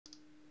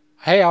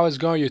Hey, how's it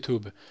going,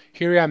 YouTube?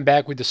 Here I am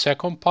back with the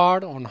second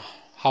part on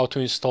how to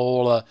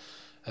install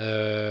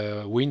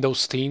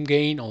Windows Theme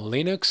Gain on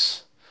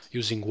Linux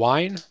using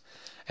Wine.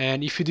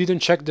 And if you didn't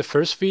check the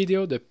first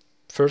video, the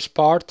first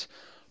part,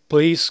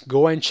 please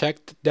go and check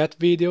that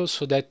video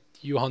so that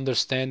you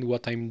understand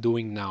what I'm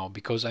doing now,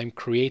 because I'm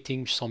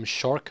creating some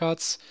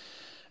shortcuts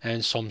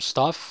and some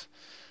stuff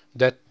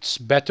that's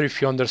better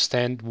if you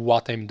understand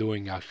what I'm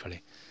doing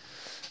actually.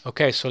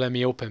 Okay, so let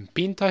me open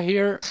Pinta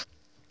here.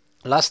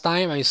 Last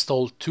time I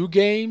installed two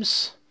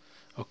games,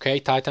 okay,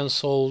 Titan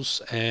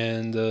Souls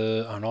and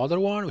another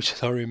one, which I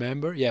don't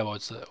remember. Yeah, it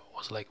was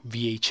like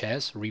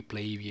VHS,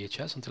 Replay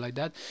VHS, something like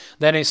that.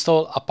 Then I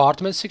installed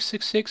Apartment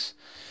 666,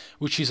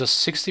 which is a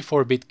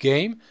 64-bit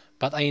game,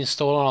 but I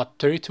installed on a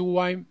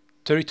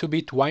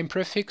 32-bit wine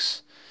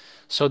prefix,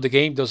 so the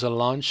game doesn't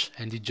launch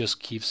and it just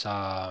gives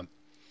a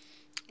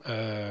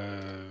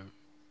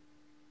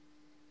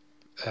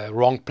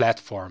wrong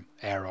platform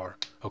error.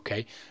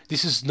 Okay,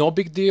 this is no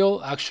big deal.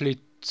 Actually,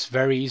 it's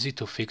very easy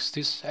to fix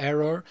this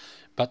error,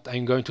 but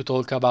I'm going to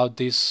talk about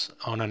this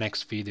on the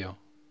next video.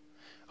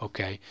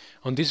 Okay,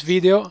 on this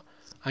video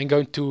I'm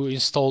going to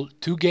install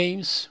two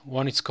games.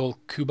 One is called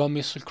Cuban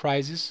Missile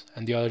Crisis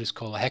and the other is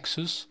called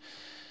Hexus,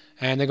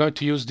 and I'm going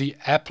to use the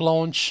app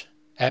launch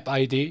app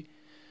ID.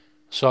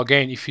 So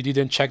again, if you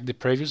didn't check the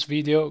previous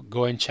video,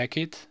 go and check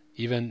it,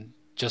 even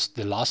just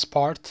the last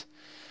part,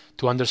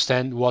 to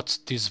understand what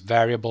this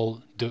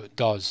variable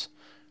does.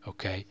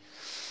 Okay,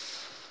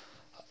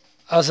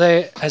 as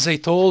I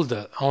told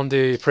on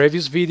the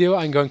previous video,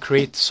 I'm going to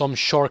create some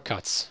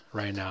shortcuts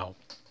right now,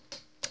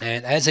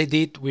 and as I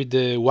did with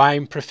the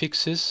wine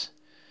prefixes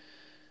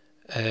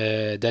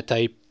that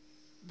I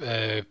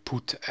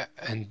put,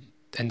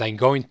 and I'm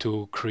going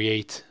to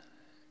create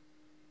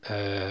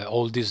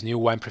all these new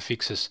wine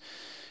prefixes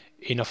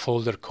in a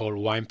folder called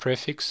wine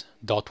prefix,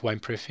 .wine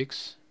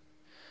prefix.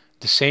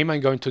 The same I'm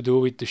going to do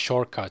with the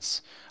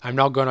shortcuts. I'm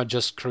not gonna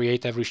just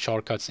create every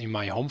shortcuts in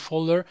my home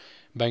folder,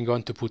 but I'm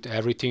going to put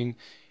everything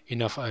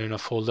in a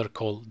folder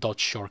called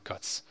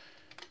 .shortcuts.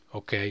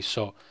 Okay,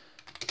 so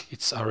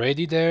it's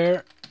already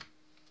there,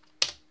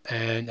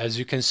 and as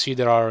you can see,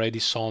 there are already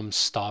some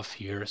stuff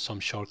here,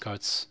 some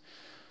shortcuts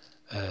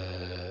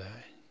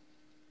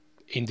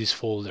in this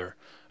folder.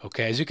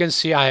 Okay, as you can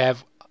see, I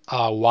have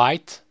a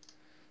white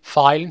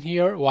file in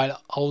here,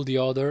 while all the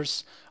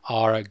others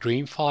are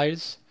green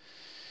files.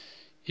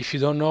 If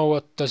you don't know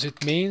what does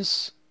it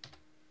means,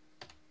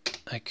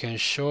 I can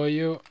show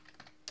you.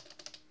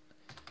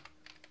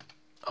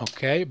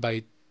 Okay,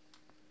 by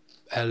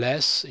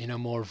ls in a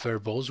more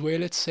verbose way,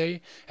 let's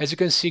say. As you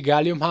can see,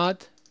 Gallium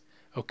had,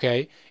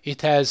 okay,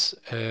 it has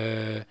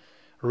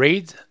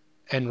read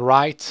and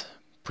write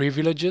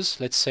privileges,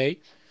 let's say,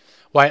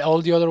 while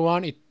all the other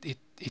one, it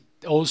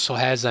also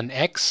has an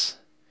X.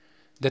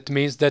 That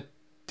means that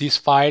this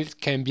file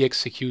can be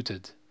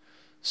executed.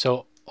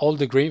 So all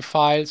the green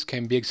files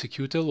can be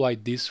executed, while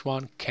this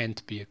one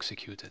can't be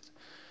executed.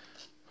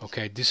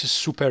 Okay, this is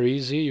super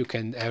easy. You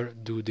can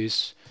do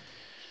this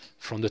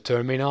from the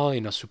terminal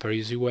in a super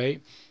easy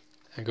way.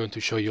 I'm going to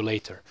show you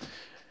later.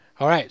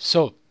 All right,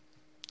 so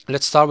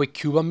let's start with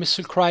Cuban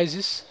Missile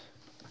Crisis.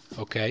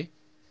 Okay,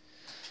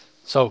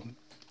 so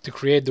to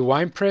create the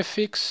wine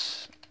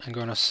prefix, I'm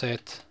gonna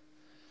set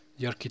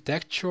the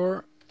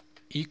architecture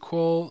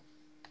equal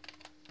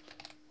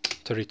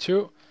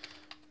 32.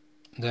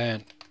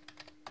 Then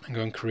I'm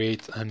going to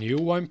create a new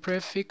wine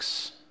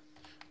prefix,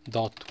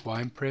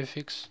 .wine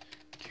prefix,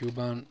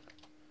 Cuban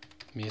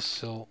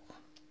Missile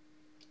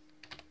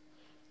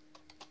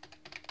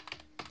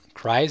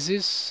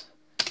Crisis.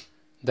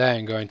 Then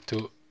I'm going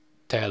to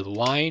tell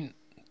wine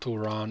to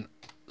run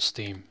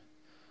Steam.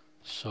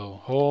 So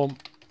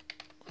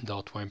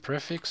home.wine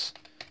prefix,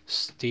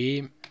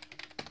 Steam,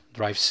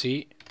 drive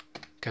C,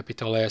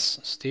 capital S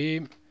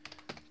Steam,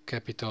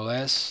 capital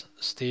S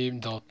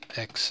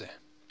Steam.exe.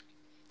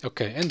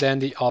 Okay, and then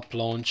the app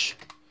launch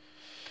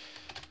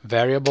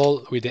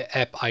variable with the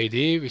app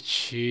ID,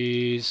 which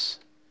is,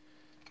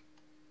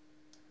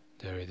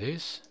 there it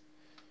is,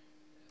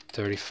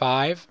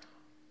 35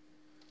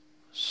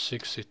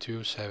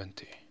 62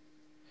 70.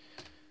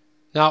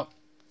 Now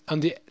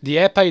on the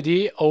app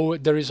ID,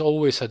 there is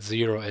always a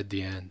 0 at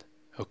the end.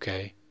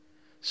 Okay,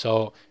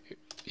 so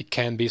it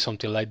can be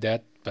something like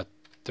that, but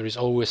there is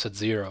always a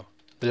 0.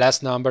 The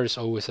last number is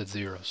always at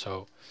 0.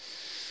 So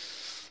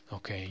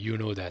okay, you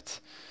know that.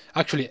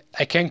 Actually,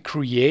 I can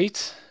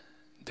create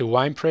the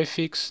wine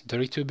prefix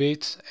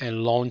 32-bit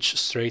and launch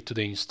straight to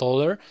the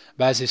installer,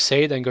 but as I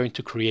said, I'm going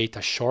to create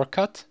a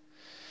shortcut.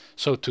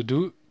 So to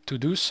do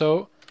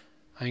so,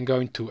 I'm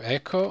going to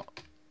echo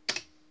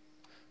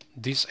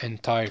this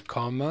entire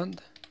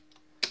command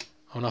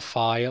on a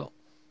file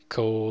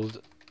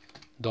called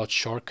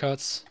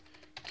 .shortcuts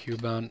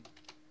Cuban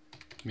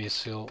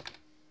Missile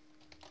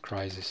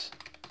Crisis.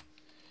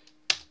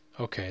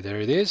 Okay, there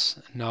it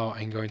is. Now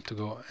I'm going to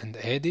go and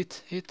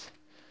edit it.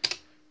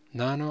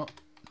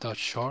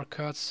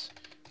 Nano.shortcuts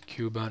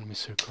Cuban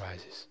Missile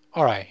Crisis.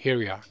 Alright, here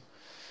we are.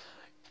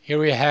 Here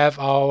we have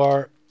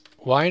our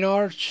wine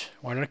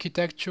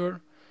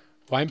architecture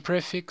wine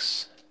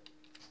prefix,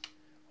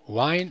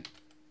 wine,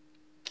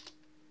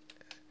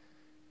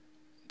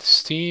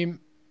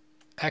 Steam,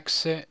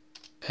 exe,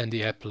 and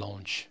the app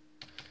launch.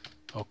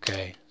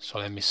 Okay, so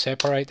let me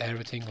separate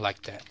everything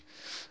like that.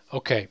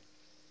 Okay,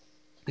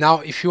 now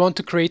if you want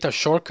to create a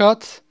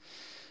shortcut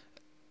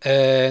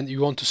and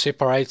you want to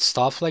separate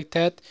stuff like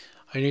that,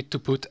 I need to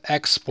put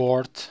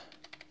export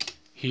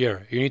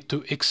here. You need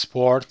to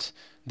export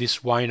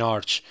this wine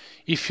arch.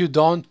 If you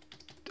don't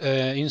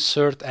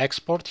insert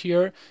export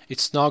here,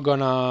 it's not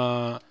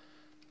gonna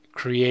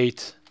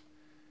create,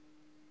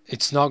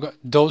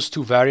 those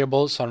two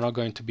variables are not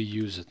going to be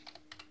used.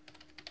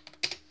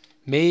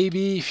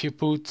 Maybe if you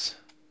put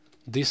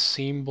this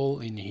symbol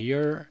in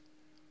here,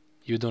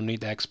 you don't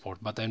need export,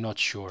 but I'm not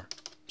sure.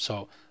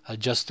 So I'll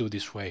just do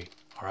this way,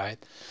 all right?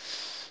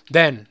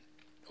 Then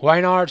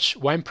wine arch,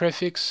 wine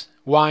prefix,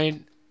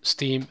 wine,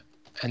 Steam,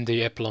 and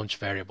the app launch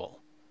variable.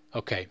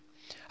 Okay,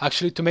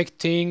 actually to make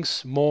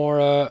things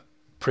more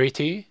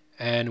pretty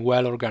and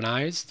well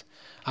organized,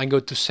 I'm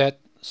going to set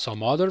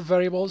some other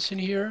variables in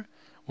here.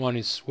 One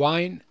is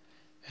wine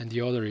and the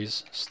other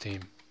is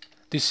Steam.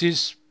 This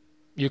is,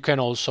 you can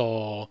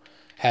also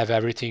have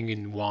everything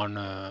in one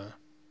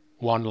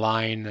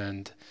line,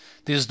 and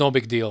this is no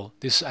big deal.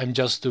 This I'm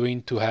just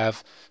doing to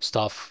have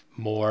stuff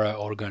more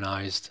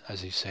organized,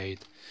 as you said.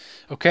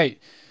 Okay,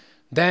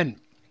 then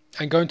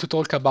I'm going to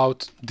talk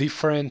about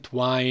different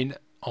wine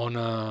on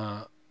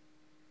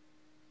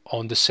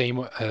the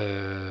same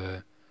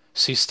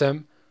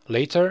system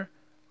later,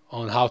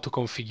 on how to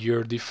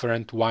configure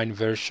different wine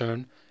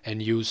version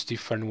and use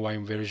different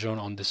wine version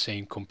on the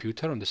same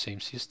computer, on the same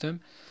system.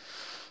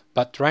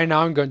 But right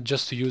now I'm going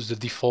just to use the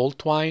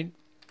default wine,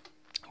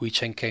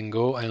 which I can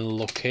go and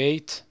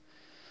locate.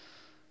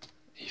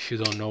 If you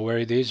don't know where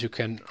it is, you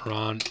can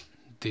run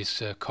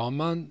this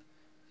command.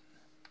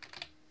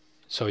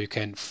 So you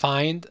can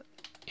find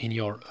in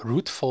your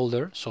root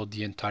folder, so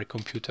the entire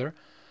computer,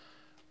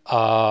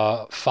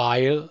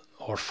 file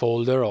or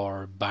folder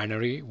or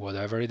binary,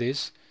 whatever it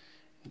is,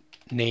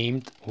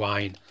 named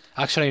wine.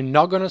 Actually, I'm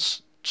not going to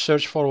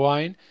search for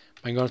wine.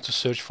 I'm going to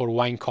search for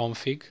wine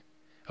config.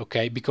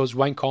 Okay, because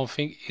wine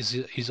config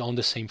is on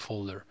the same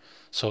folder.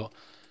 So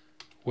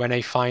when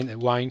I find a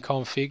wine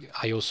config,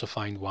 I also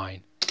find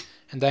wine.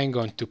 And then I'm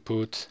going to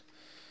put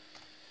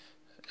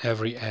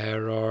every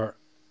error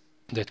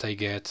that I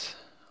get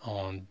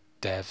on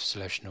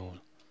dev/null.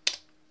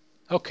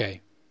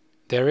 Okay,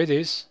 there it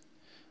is.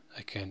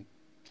 I can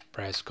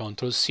press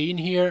Ctrl+C in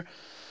here.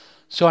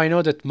 So I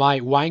know that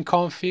my wine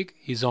config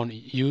is on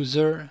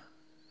user,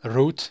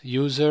 root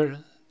user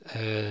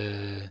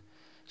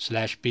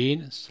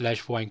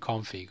 /bin/wine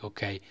config.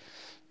 Okay,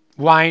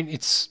 wine,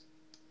 it's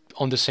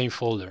on the same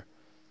folder.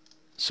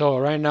 So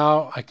right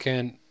now I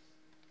can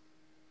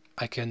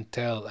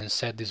tell and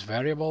set this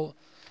variable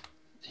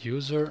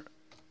user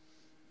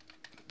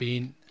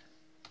bin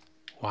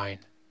wine.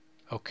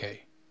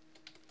 Okay,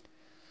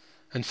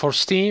 and for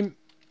Steam,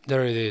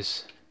 there it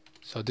is.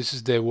 So this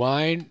is the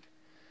wine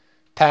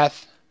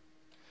path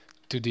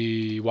to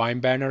the wine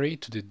binary,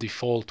 to the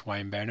default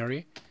wine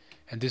binary,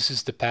 and this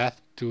is the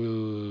path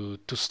to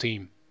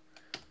Steam.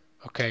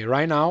 Okay,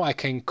 right now I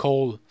can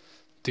call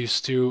these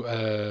two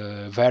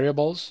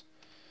variables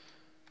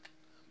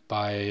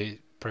by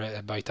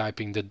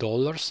typing the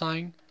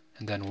 $sign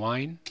and then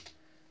wine,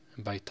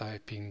 and by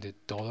typing the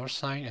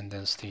 $sign and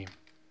then Steam.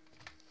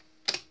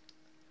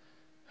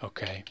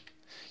 Okay,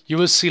 you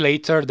will see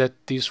later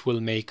that this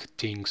will make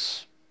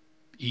things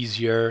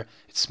easier.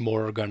 It's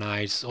more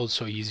organized,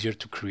 also easier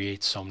to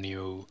create some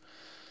new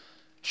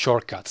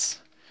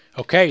shortcuts.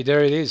 Okay,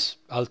 there it is.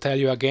 I'll tell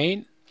you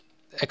again.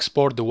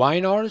 Export the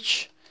wine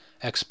arch,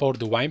 export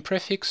the wine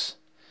prefix,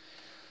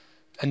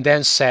 and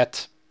then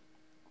set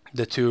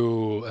the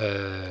two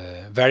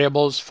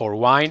variables for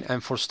wine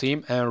and for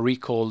Steam, and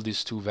recall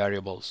these two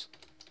variables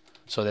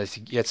so that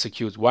it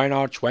executes wine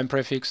arch, wine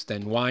prefix,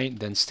 then wine,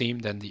 then Steam,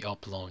 then the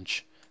app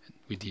launch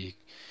with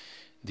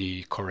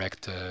the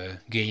correct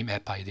game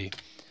app ID.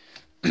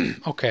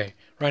 Okay,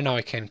 right now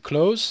I can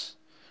close,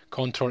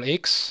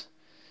 Ctrl+X,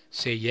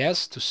 say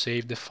yes to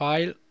save the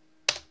file.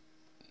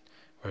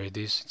 Where it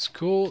is, it's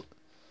cool.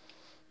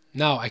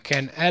 Now I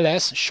can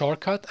ls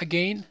shortcut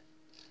again,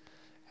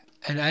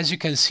 and as you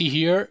can see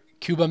here,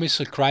 Cuba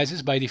Missile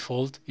Crisis by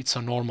default, it's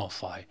a normal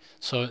file,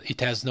 so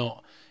it has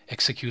no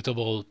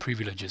executable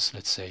privileges.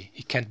 Let's say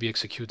it can't be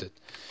executed.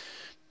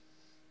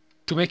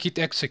 To make it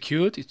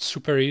execute, it's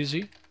super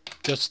easy.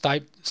 Just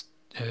type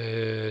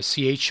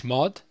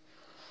chmod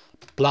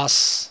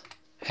plus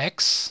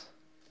hex,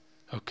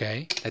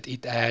 okay, that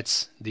it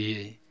adds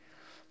the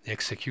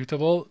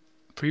executable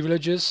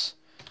privileges,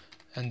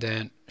 and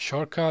then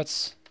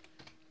shortcuts,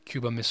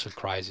 Cuba Missile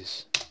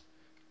Crisis.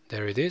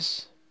 There it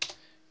is.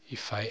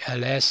 If I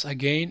ls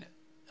again,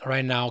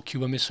 right now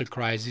Cuba Missile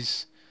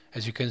Crisis,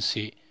 as you can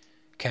see,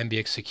 can be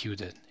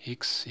executed.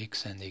 X,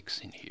 X, and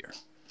X in here.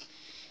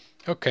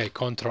 Okay,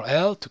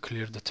 Ctrl+L to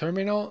clear the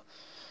terminal.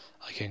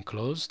 I can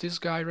close this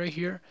guy right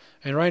here,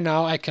 and right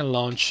now I can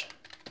launch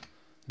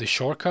the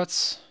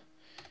shortcuts,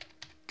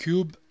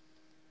 cube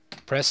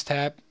press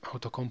tab,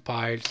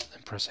 auto-compile,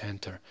 and press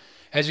enter.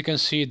 As you can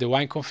see, the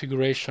wine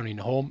configuration in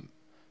home,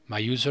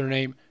 my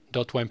username,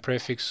 .wine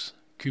prefix,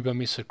 Cuban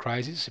Missile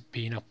Crisis is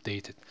being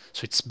updated.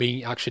 So it's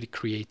being actually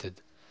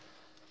created.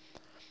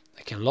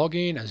 I can log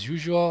in as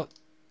usual.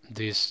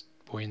 This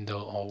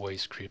window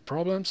always creates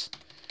problems,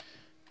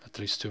 at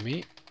least to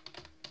me.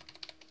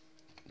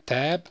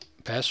 Tab,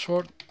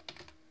 password.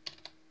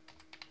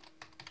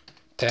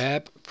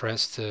 Tab,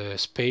 press the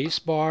space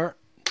bar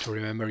to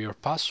remember your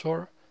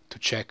password, to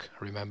check,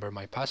 remember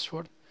my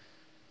password.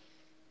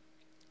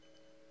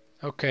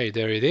 Okay,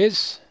 there it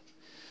is.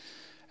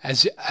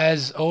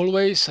 As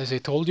always, as I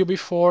told you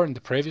before in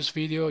the previous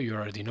video, you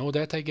already know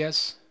that, I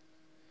guess.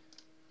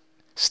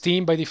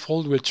 Steam by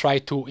default will try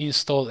to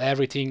install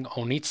everything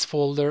on its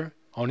folder,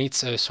 on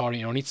its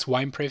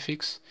wine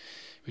prefix,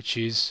 which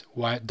is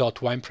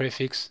 .wine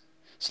prefix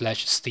 /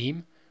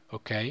 Steam.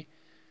 Okay,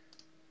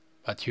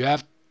 but you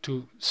have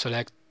to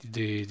select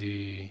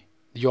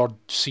your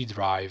C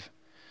drive,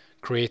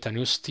 create a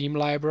new Steam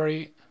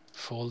library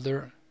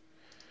folder,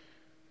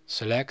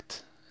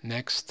 select,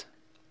 next,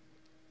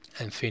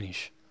 and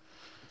finish.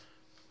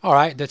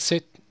 Alright, that's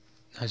it.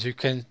 As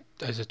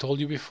I told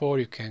you before,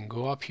 you can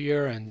go up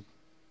here and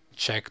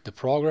check the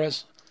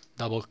progress,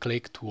 double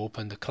click to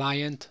open the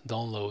client,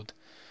 download,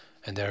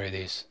 and there it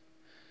is.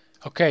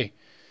 Okay,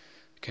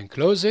 you can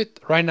close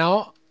it. Right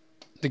now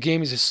the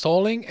game is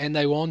installing and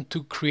I want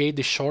to create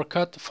the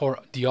shortcut for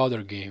the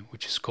other game,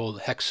 which is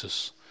called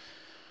Hexus.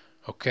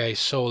 Okay,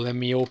 so let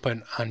me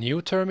open a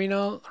new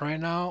terminal right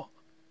now.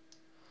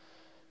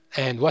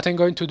 And what I'm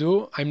going to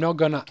do, I'm not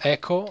gonna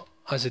echo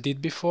as I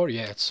did before.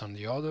 Yeah, it's on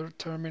the other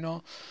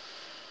terminal.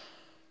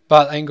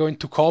 But I'm going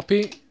to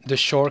copy the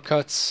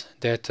shortcuts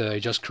that I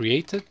just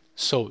created.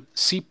 So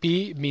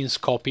CP means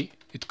copy.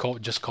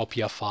 Just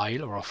copy a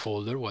file or a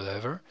folder,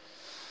 whatever.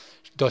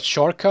 Dot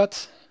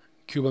shortcut,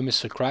 Cuban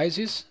Missile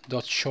Crisis.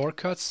 Dot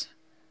shortcuts,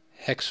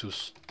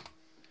 Hexus.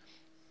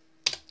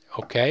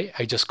 Okay,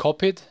 I just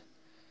copied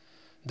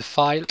the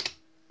file.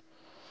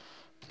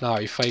 Now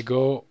if I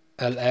go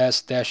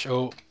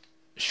ls-o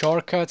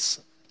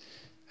shortcuts,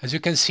 as you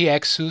can see,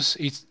 Hexus,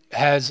 it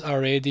has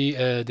already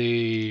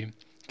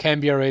can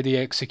be already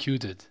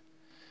executed,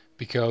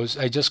 because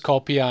I just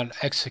copy an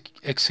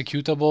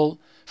executable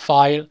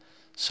file.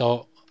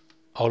 So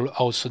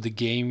also the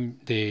game,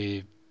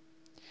 the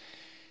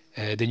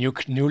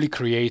newly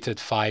created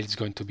file is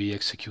going to be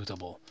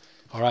executable.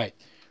 All right,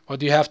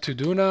 what you have to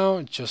do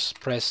now,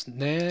 just press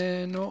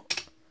nano.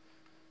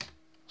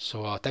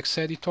 So text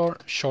editor,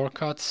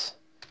 shortcuts,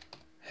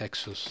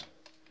 Hexus.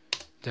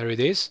 There it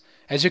is.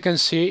 As you can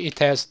see, it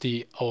has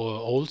the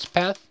old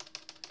path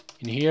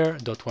in here,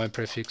 .wine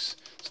prefix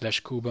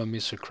 / Cuban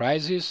Missile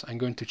Crisis. I'm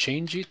going to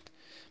change it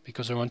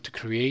because I want to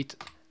create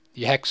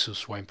the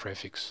Hexus wine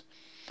prefix.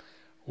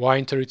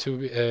 Wine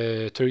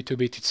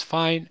 32-bit, it's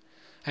fine.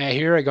 And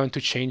here I'm going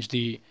to change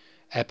the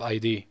app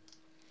ID.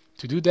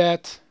 To do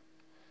that,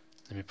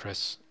 let me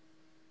press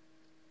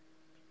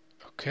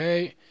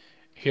OK.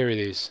 Here it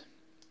is.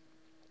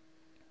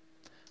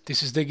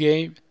 This is the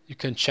game. You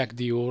can check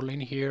the URL in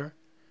here.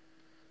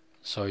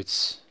 So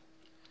it's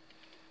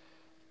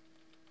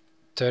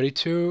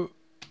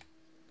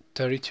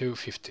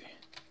 3250.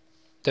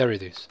 There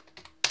it is.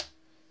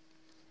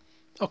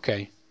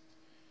 Okay.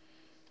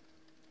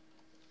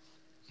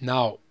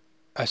 Now,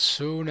 as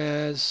soon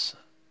as,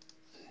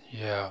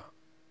 yeah,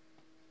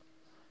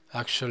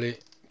 actually,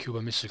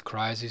 Cuban Missile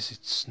Crisis,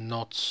 it's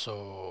not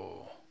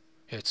so,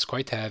 yeah, it's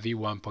quite heavy,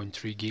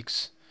 1.3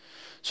 gigs.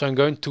 So I'm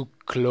going to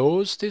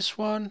close this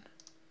one.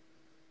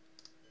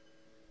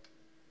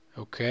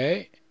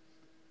 Okay.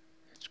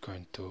 It's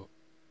going to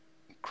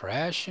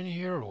crash in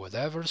here or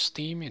whatever.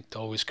 Steam, it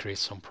always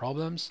creates some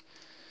problems.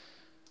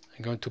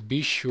 I'm going to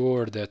be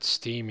sure that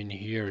Steam in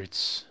here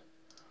it's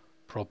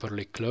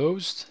properly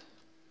closed.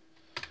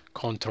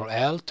 Ctrl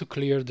L to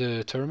clear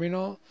the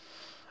terminal.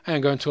 And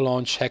I'm going to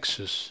launch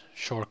Hexus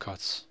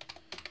shortcuts,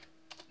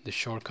 the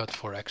shortcut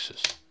for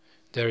Hexus.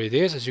 There it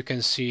is. As you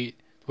can see,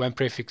 wine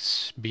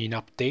prefix being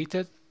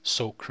updated,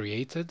 so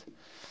created.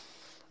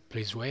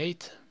 Please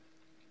wait.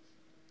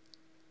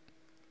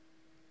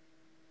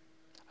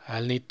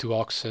 I'll need to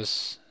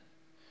access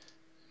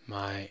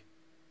my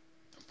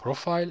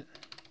profile.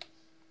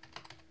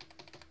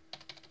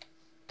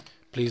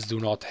 Please do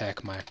not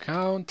hack my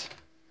account.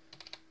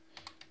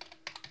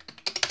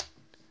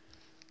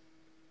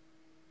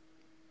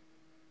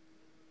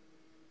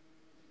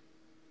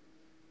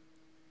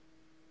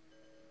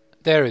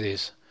 There it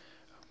is.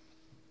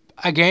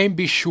 Again,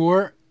 be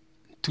sure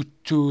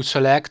to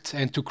select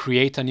and to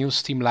create a new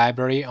Steam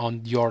library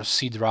on your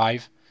C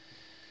drive.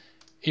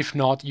 If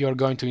not, you're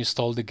going to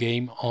install the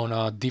game on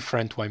a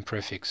different wine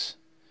prefix.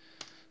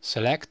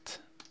 Select,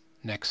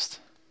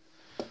 next.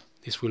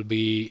 This will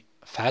be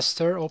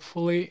faster,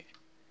 hopefully.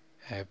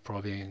 I'm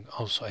probably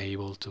also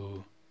able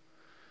to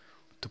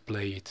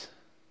play it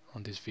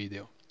on this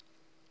video.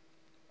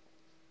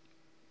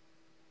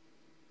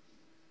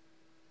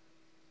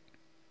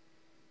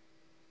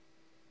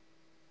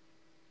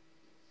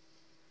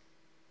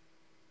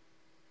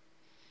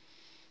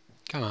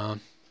 Come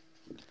on.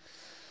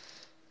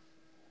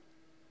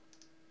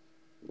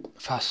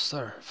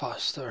 Faster,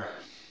 faster.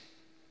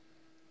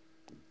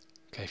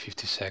 Okay,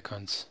 50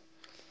 seconds.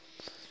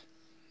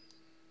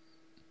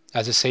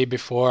 As I said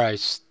before, I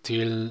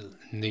still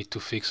need to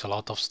fix a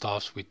lot of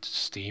stuff with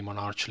Steam on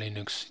Arch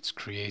Linux. It's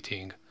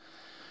creating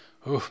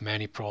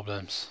many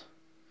problems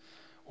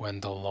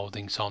when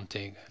downloading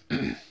something.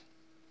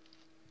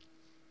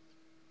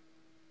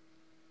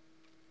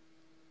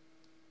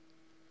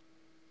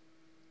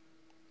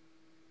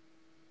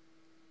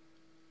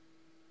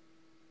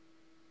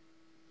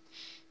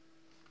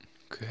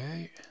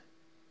 Okay,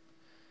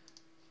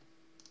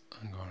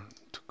 I'm going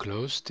to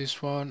close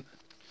this one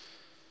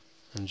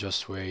and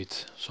just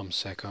wait some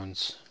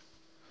seconds.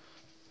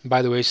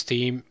 By the way,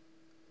 Steam,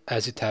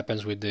 as it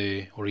happens with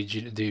the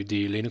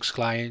Linux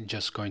client,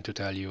 just going to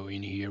tell you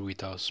in here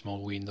with a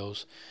small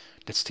windows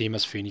that Steam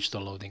has finished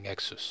downloading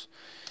Exus.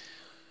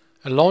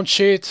 I launch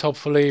it,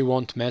 hopefully it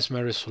won't mess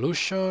my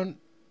resolution.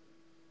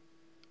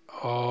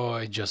 Oh,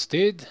 I just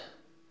did.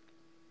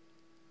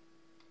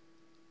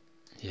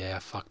 Yeah,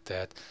 fuck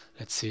that.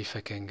 Let's see if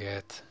I can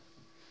get...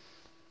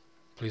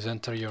 Please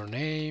enter your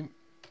name.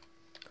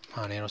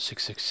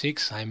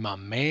 Manero666. I'm a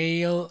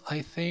male,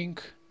 I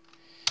think.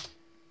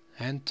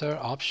 Enter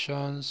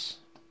options.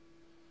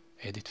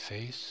 Edit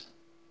face.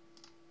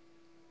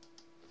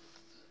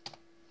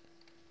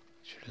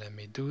 Let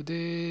me do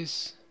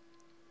this.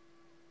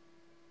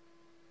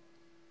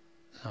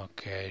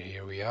 Okay,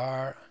 here we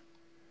are.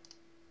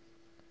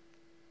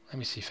 Let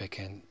me see if I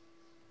can...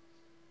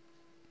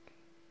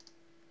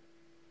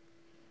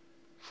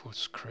 Full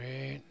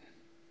screen.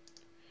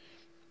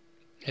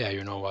 Yeah,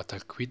 you know what, I'll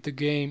quit the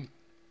game.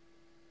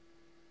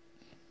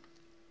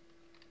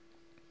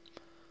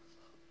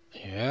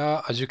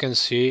 Yeah, as you can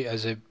see,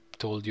 as I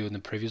told you in the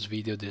previous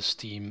video, the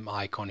Steam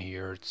icon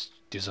here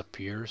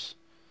disappears,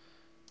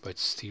 but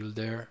it's still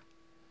there.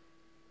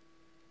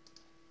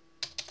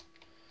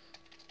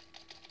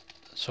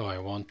 So I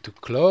want to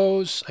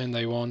close, and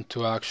I want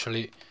to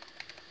actually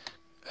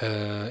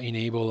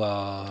enable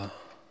a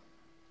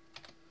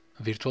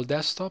virtual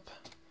desktop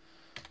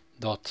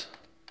dot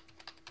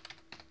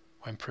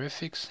one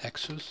prefix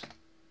Exus.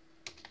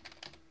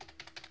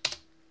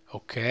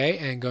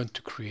 Okay, I'm going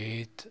to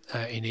create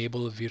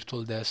enable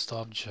virtual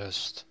desktop,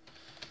 just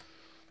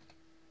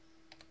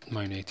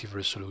my native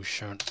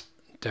resolution.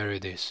 There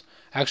it is.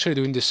 Actually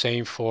doing the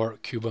same for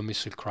Cuban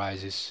Missile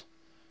Crisis.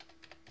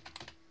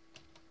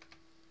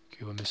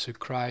 Cuban Missile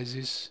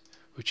Crisis,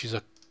 which is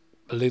a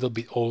little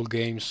bit old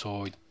game,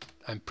 so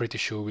I'm pretty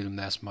sure will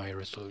mess my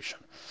resolution.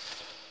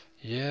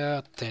 Yeah,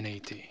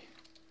 1080.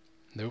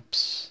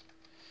 Oops.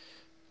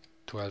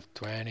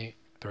 1220,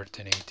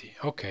 1380.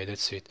 Okay,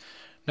 that's it.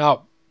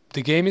 Now,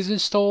 the game is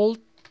installed,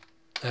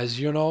 as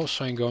you know,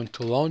 so I'm going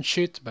to launch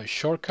it by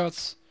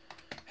shortcuts.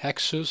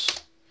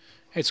 Exus.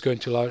 It's going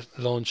to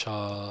launch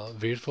a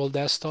virtual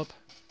desktop.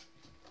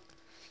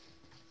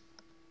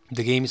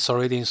 The game is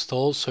already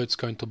installed, so it's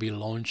going to be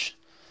launched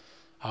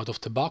out of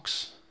the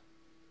box.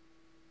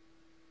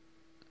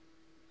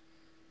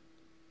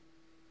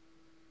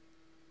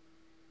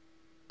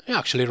 Yeah,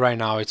 actually right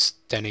now it's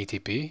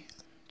 1080p,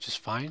 which is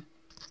fine.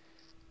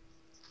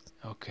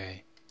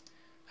 Okay,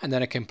 and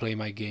then I can play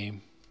my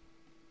game.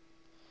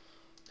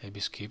 Maybe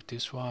skip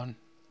this one.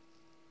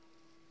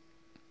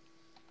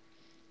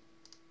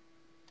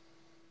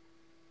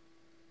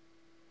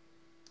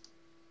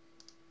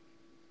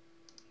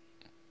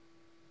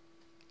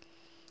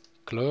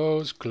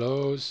 Close,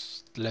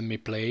 close. Let me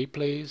play,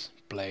 please.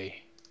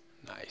 Play.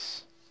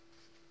 Nice.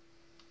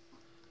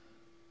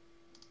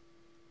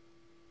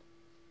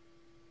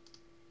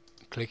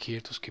 Click here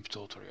to skip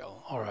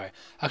tutorial. Alright.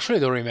 Actually,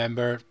 I don't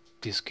remember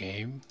this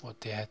game,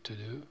 what they had to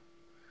do.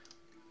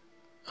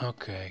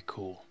 Okay,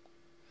 cool.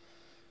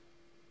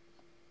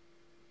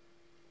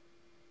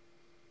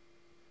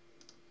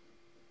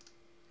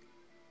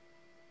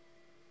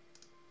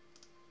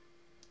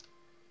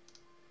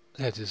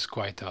 That is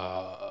quite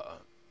a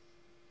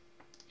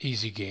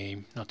easy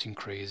game, nothing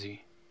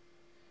crazy.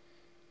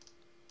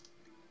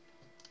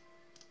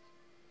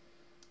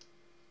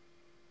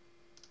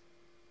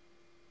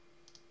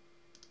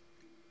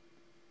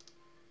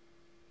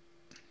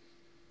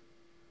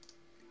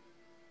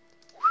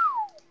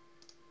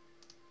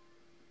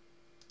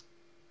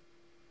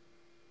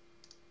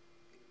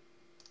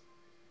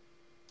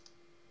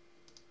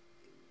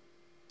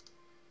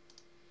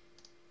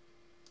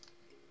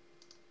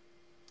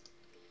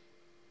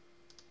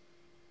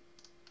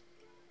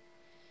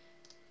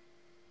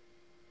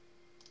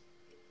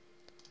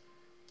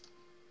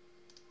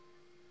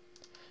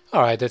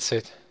 Alright, that's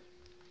it.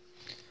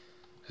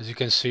 As you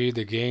can see,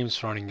 the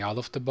game's running out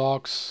of the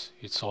box.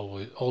 It's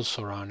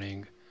also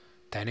running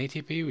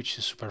 1080p, which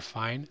is super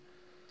fine.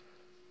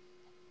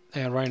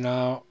 And right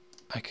now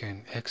I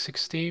can exit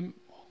Steam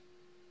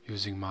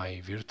using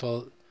my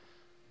virtual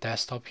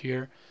desktop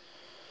here.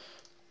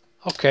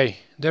 Okay,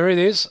 there it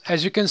is.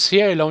 As you can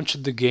see, I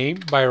launched the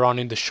game by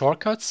running the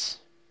shortcuts.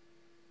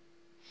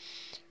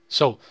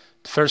 So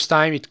the first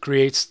time it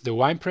creates the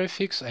wine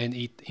prefix and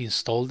it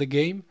installs the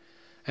game.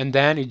 and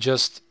then it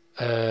just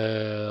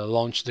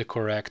launch the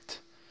correct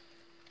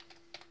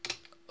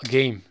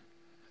game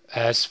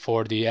as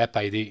for the app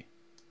ID.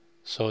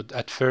 So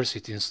at first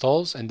it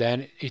installs and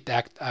then it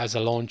acts as a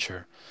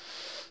launcher.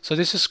 So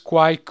this is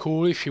quite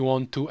cool if you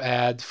want to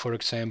add, for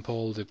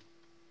example,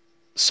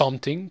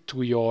 something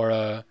to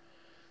your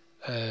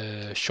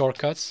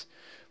shortcuts.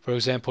 For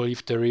example,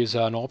 if there is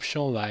an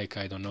option like,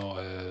 I don't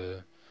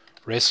know,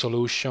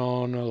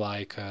 resolution,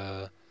 like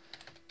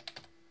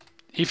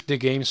if the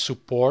game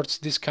supports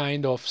this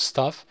kind of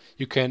stuff,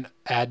 you can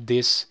add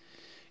this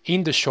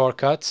in the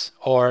shortcuts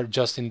or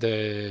just in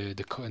the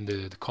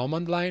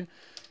command line,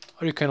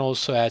 or you can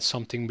also add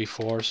something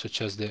before,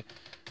 such as the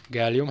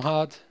gallium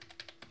HUD,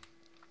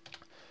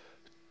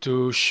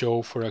 to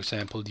show, for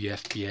example, the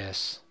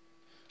FPS.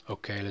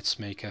 Okay, let's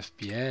make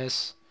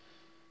FPS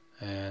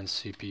and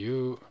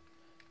CPU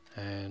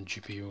and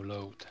GPU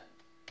load.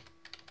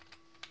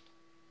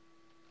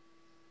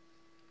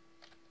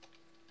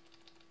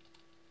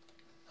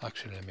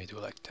 Actually, let me do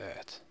like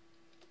that.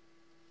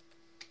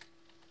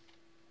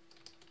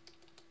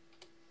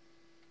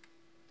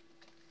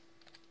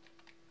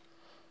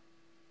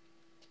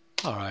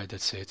 Alright,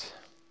 that's it.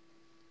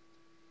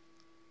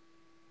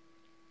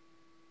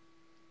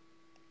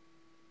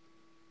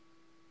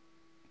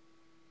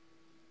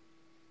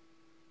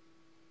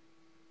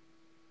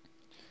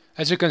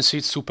 As you can see,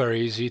 it's super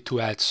easy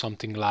to add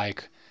something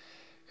like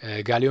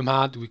gallium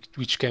HUD,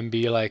 which can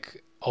be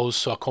like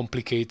also a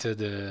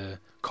complicated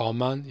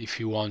command if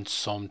you want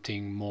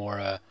something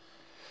more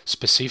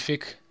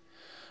specific.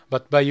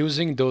 But by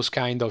using those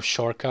kind of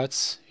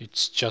shortcuts,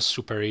 it's just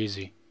super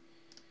easy.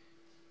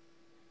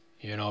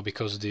 You know,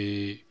 because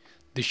the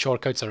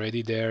shortcut's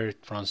already there, it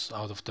runs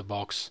out of the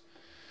box.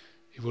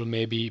 It will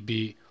maybe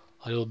be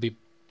a little bit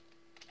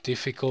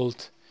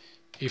difficult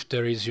if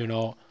there is, you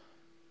know,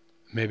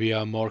 maybe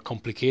a more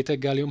complicated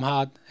gallium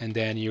HUD, and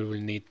then you will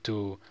need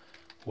to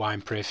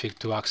wine prefix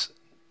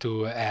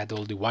to add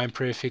all the wine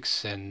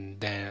prefix and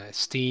then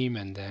Steam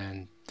and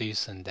then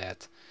this and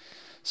that.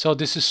 So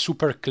this is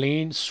super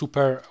clean,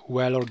 super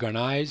well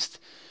organized.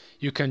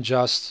 You can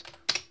just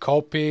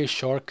copy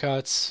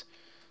shortcuts,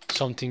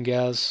 something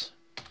else,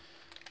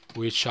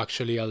 which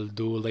actually I'll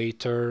do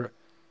later.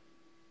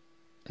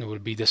 It will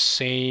be the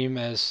same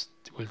as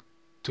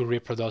to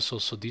reproduce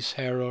also this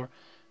error.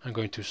 I'm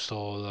going to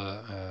install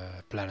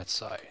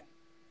PlanetSide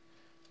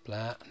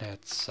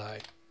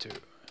 2,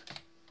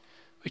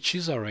 which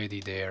is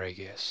already there, I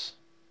guess.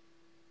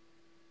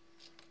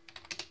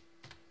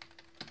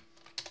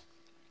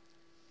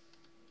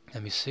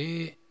 Let me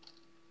see.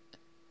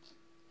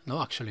 No,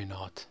 actually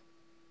not.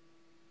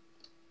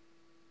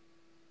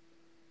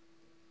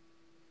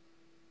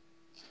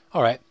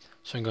 Alright,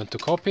 so I'm going to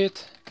copy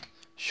it,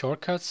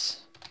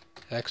 shortcuts,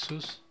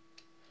 Exus,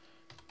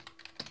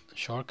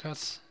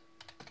 shortcuts,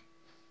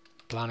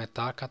 Planet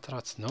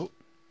Alcatraz, no.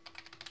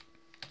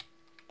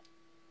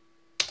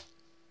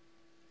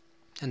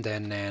 And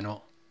then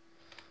Nano.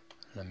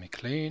 Let me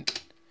clean.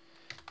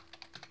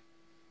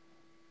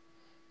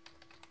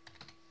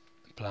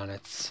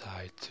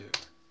 PlanetSide 2.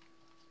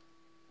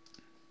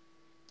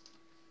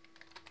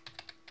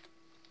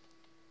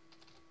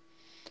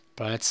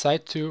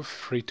 PlanetSide 2,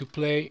 free to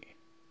play.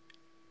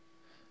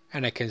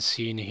 And I can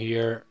see in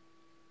here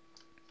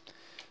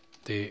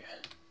the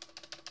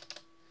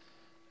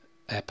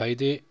app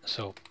ID,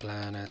 so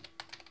Planet,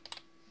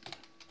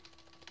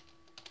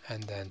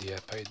 and then the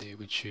app ID,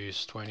 which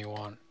is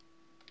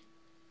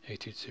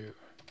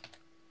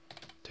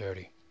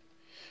 218230.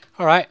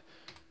 Alright,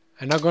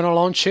 I'm not gonna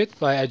launch it,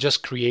 but I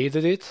just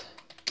created it.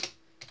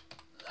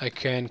 I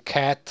can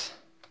cat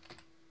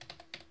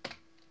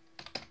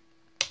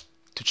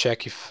to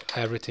check if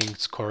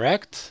everything's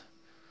correct.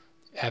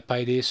 App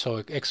ID,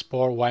 so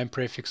export wine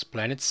prefix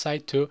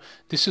PlanetSide 2.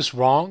 This is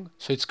wrong,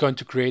 so it's going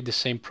to create the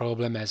same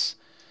problem as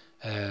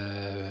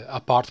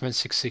Apartment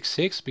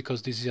 666,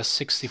 because this is a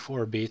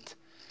 64-bit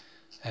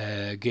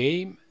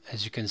game,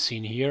 as you can see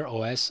in here,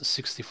 OS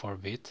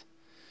 64-bit.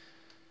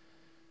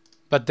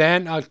 But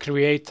then I'll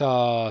create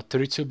a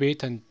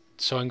 32-bit, and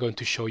so I'm going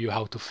to show you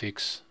how to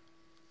fix.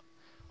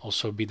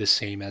 Also be the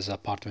same as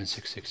Apartment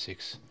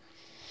 666.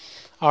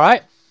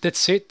 Alright,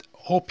 that's it.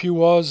 Hope it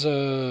was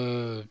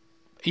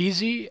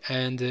easy,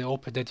 and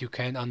hope that you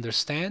can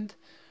understand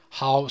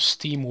how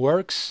Steam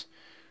works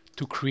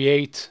to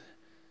create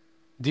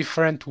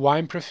different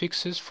wine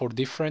prefixes for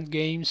different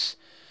games,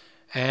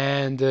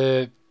 and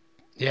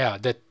yeah,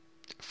 that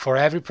for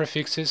every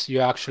prefixes you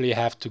actually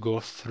have to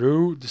go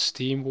through the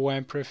Steam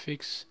wine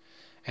prefix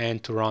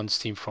and to run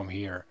Steam from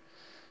here.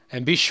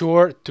 And be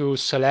sure to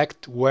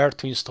select where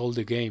to install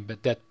the game,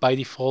 but that by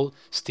default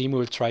Steam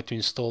will try to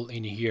install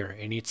in here,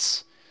 in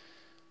its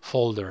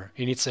folder,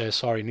 in its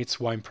in its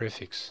wine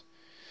prefix.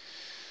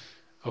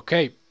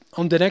 Okay,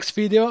 on the next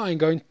video I'm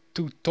going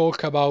to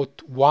talk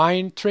about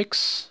wine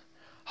tricks,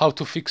 how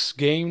to fix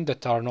games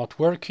that are not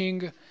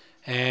working,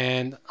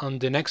 and on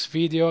the next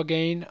video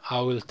again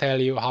I will tell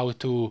you how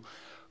to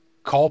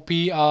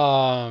copy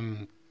a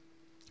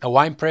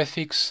wine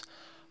prefix,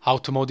 how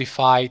to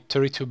modify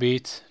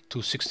 32-bit to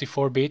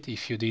 64-bit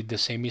if you did the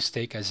same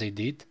mistake as I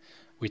did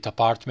with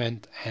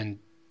apartment, and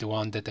the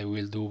one that I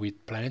will do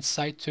with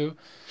PlanetSide too.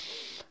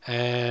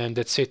 And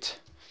that's it.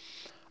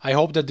 I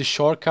hope that the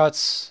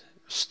shortcuts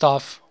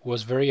stuff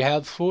was very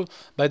helpful.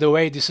 By the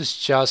way, this is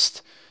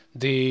just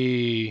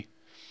the,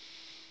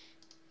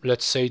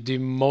 let's say, the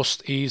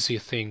most easy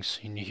things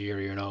in here,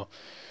 you know.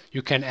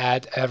 You can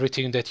add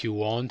everything that you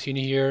want in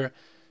here.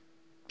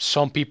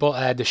 Some people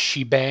add a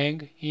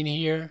shebang in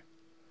here,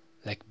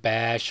 like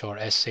bash or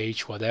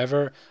sh,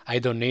 whatever. I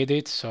don't need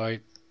it, so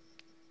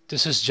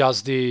this is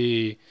just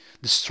the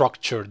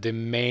structure, the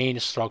main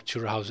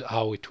structure,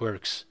 how it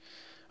works.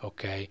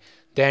 Okay,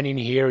 then in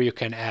here you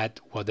can add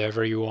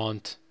whatever you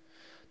want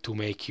to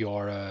make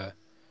your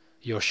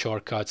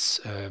shortcuts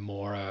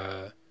more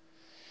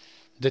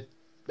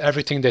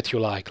everything that you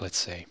like, let's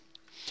say.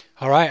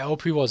 Alright, I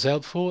hope it was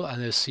helpful,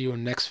 and I'll see you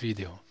in the next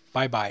video.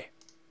 Bye bye.